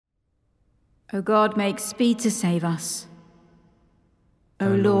O God, make speed to save us. O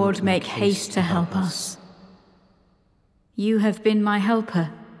Lord, make haste to help us. You have been my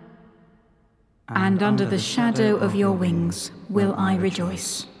helper, and under the shadow of your wings will I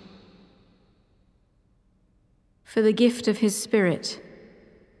rejoice. For the gift of his Spirit,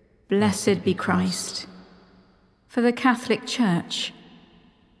 blessed be Christ. For the Catholic Church,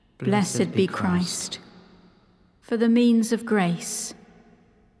 blessed be Christ. For the means of grace,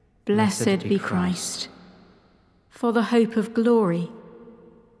 blessed be Christ. For the hope of glory,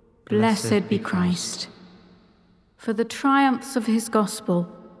 blessed be Christ. For the triumphs of his gospel,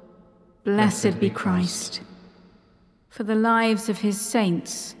 blessed be Christ. For the lives of his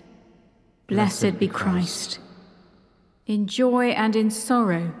saints, blessed be Christ. In joy and in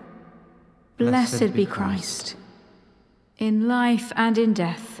sorrow, blessed be Christ. In life and in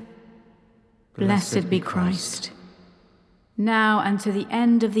death, blessed be Christ. Now and to the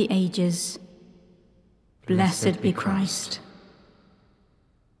end of the ages, blessed be Christ.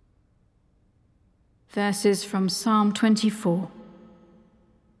 Verses from Psalm 24.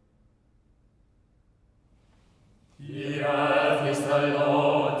 The earth is the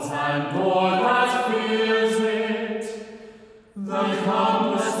Lord's and all that fills it, the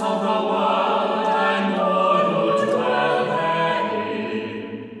compass of the world and all who dwell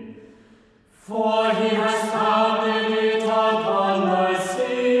therein. For he has founded it upon the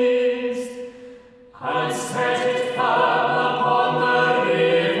seas, and set it firm upon the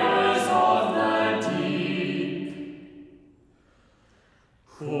rivers of the deep.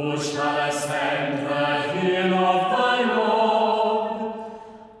 Who shall ascend the hill of the Lord,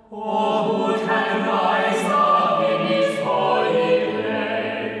 or who can rise up in his holy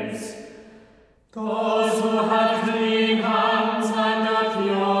place? Those who have clean hands and a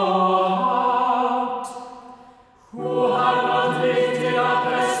pure heart, who have not lifted up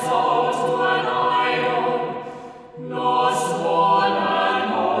their soul to an idol, nor sworn an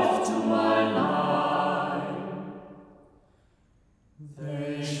oath to a lie.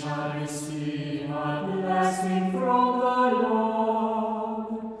 They shall receive a blessing from the Lord,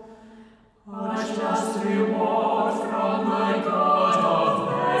 a just reward from the God of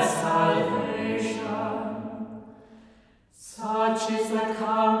their salvation. Such is the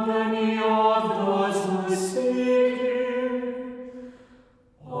company of those who seek him,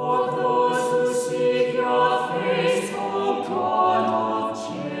 of those who seek your face, O God of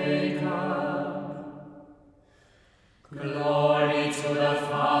Jacob. Glory to the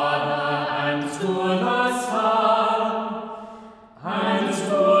Father and to the Son and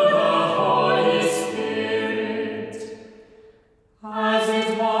to the Holy Spirit, as it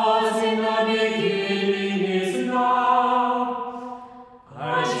was in the beginning, is now,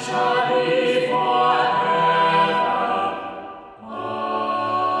 and shall be forever.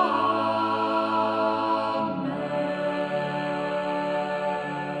 Amen.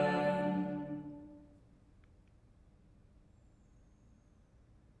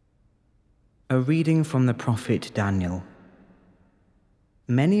 A reading from the prophet Daniel.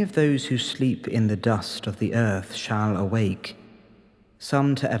 Many of those who sleep in the dust of the earth shall awake,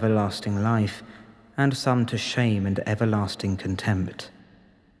 some to everlasting life, and some to shame and everlasting contempt.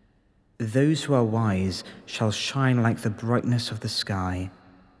 Those who are wise shall shine like the brightness of the sky,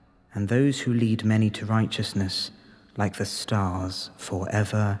 and those who lead many to righteousness like the stars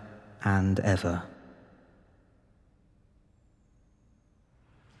forever and ever.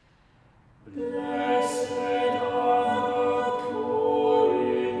 Blessed are the poor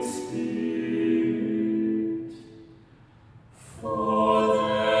in spirit, for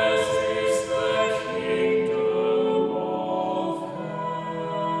theirs is the kingdom of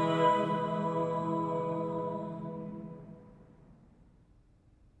heaven.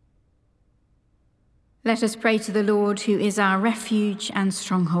 Let us pray to the Lord, who is our refuge and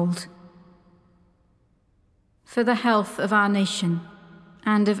stronghold. For the health of our nation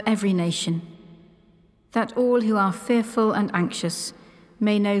and of every nation, that all who are fearful and anxious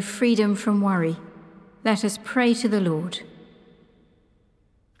may know freedom from worry, let us pray to the Lord.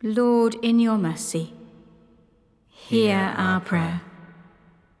 Lord, in your mercy, hear our prayer.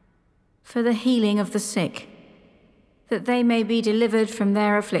 For the healing of the sick, that they may be delivered from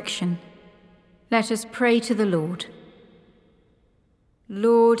their affliction, let us pray to the Lord.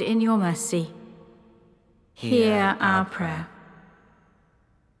 Lord, in your mercy, hear our prayer.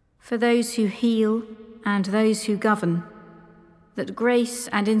 For those who heal and those who govern, that grace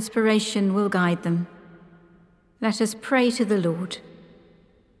and inspiration will guide them, let us pray to the Lord.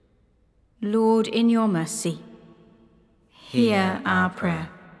 Lord, in your mercy, hear our prayer.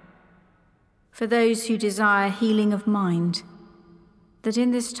 For those who desire healing of mind, that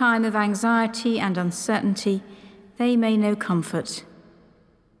in this time of anxiety and uncertainty they may know comfort.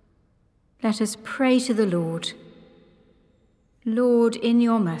 Let us pray to the Lord. Lord, in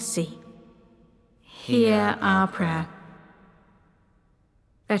your mercy, hear our prayer.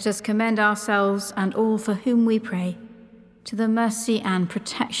 Let us commend ourselves and all for whom we pray to the mercy and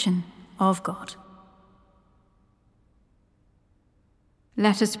protection of God.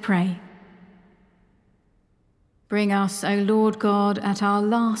 Let us pray. Bring us, O Lord God, at our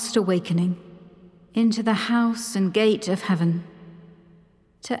last awakening, into the house and gate of heaven,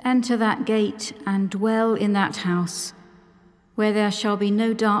 to enter that gate and dwell in that house, where there shall be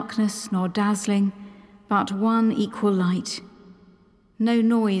no darkness nor dazzling, but one equal light, no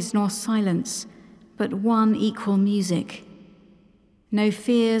noise nor silence, but one equal music, no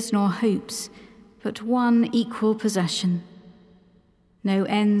fears nor hopes, but one equal possession, no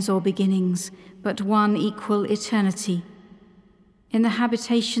ends or beginnings, but one equal eternity, in the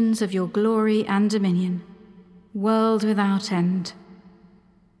habitations of your glory and dominion, world without end.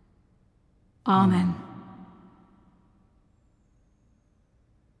 Amen.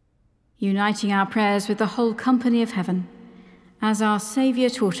 Uniting our prayers with the whole company of heaven, as our Saviour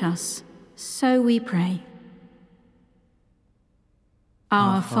taught us, so we pray.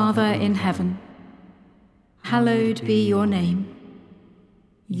 Our Father in heaven, hallowed be your name.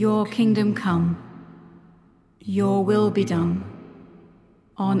 Your kingdom come, your will be done,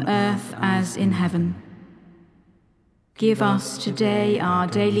 on earth as in heaven. Give us today our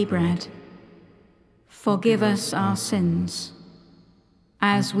daily bread. Forgive us our sins,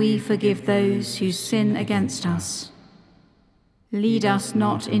 as we forgive those who sin against us. Lead us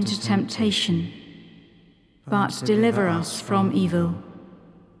not into temptation, but deliver us from evil.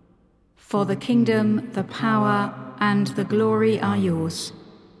 For the kingdom, the power, and the glory are yours,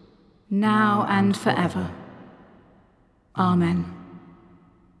 now and forever. Amen.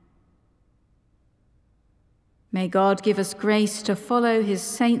 May God give us grace to follow his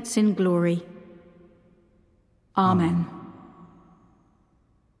saints in glory. Amen.